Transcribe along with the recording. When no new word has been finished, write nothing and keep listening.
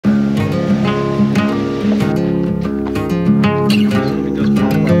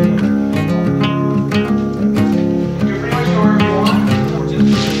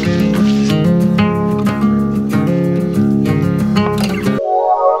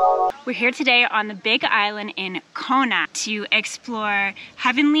We're here today on the Big Island in Kona to explore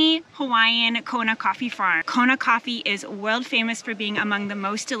heavenly Hawaiian Kona Coffee Farm. Kona coffee is world famous for being among the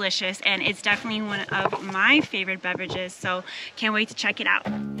most delicious, and it's definitely one of my favorite beverages, so can't wait to check it out.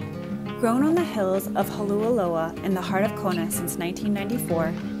 Grown on the hills of Holualoa in the heart of Kona since 1994,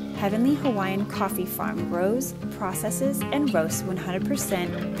 Heavenly Hawaiian Coffee Farm grows, processes, and roasts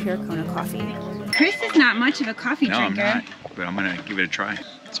 100% pure Kona coffee. Chris is not much of a coffee drinker. I'm not, but I'm gonna give it a try.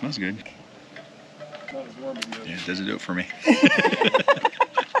 It smells good. Yeah, it doesn't do it for me.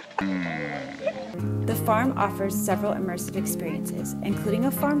 The farm offers several immersive experiences, including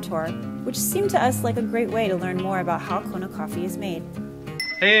a farm tour, which seemed to us like a great way to learn more about how Kona coffee is made.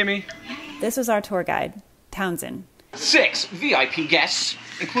 Hey, Amy. This was our tour guide, Townsend. 6 VIP guests,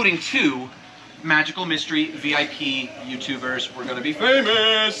 including 2 magical mystery VIP YouTubers. We're gonna be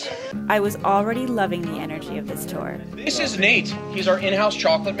famous! I was already loving the energy of this tour. This is Nate. He's our in-house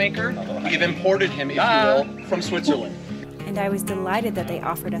chocolate maker. We've imported him, if you will, from Switzerland. And I was delighted that they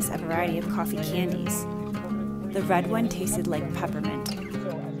offered us a variety of coffee candies. The red one tasted like peppermint.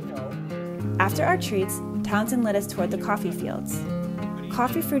 After our treats, Townsend led us toward the coffee fields.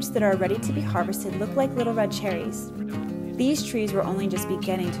 Coffee fruits that are ready to be harvested look like little red cherries. These trees were only just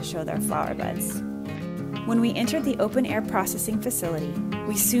beginning to show their flower buds. When we entered the open-air processing facility,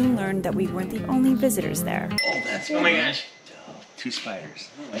 we soon learned that we weren't the only visitors there. Oh, that's oh my gosh. 2 spiders.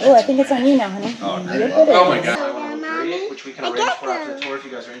 Oh, I think it's on you now, honey. Oh, oh my god. Which we can arrange for after the tour if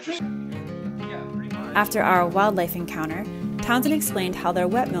you guys are interested. After our wildlife encounter, Townsend explained how their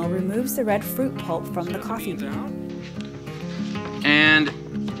wet mill removes the red fruit pulp from the coffee bean. And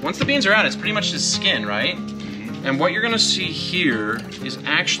once the beans are out, it's pretty much just skin, right? And what you're gonna see here is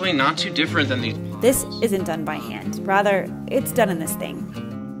actually not too different than these. This isn't done by hand. Rather, it's done in this thing.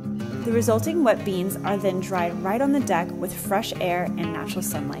 The resulting wet beans are then dried right on the deck with fresh air and natural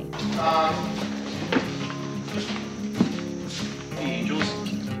sunlight. The angels.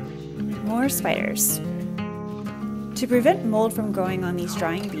 More spiders. To prevent mold from growing on these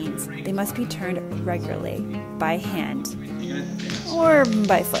drying beans, they must be turned regularly, by hand, or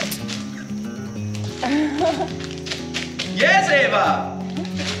by foot. Yes, Ava!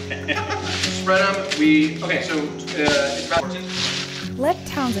 Spread them. Okay, so it's about 14. Let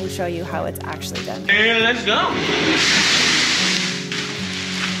Townsend show you how it's actually done. And let's go!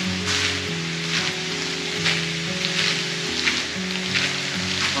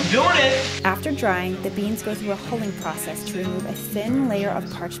 I'm doing it! After drying, the beans go through a hulling process to remove a thin layer of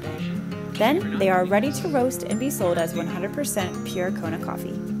parchment. Then they are ready to roast and be sold as 100% pure Kona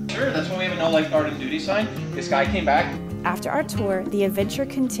coffee. Sure, that's why we have a no lifeguard on duty sign. This guy came back. After our tour, the adventure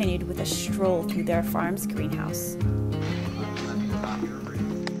continued with a stroll through their farm's greenhouse.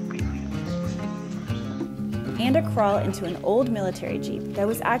 And a crawl into an old military jeep that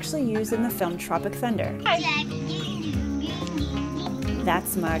was actually used in the film Tropic Thunder.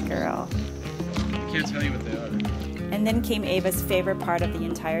 That's my girl. I can't tell you what they are. And then came Ava's favorite part of the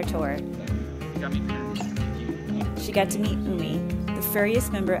entire tour. She got to meet Umi, the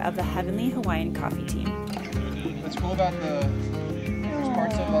furriest member of the Heavenly Hawaiian Coffee team. What's cool about the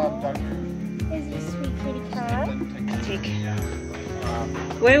parts of Is this sweet kitty cat?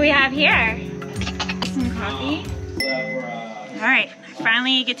 What do we have here? Some coffee? Alright,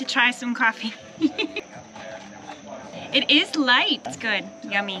 finally get to try some coffee. It is light. It's good.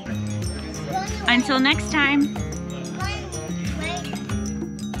 Yummy. Until next time.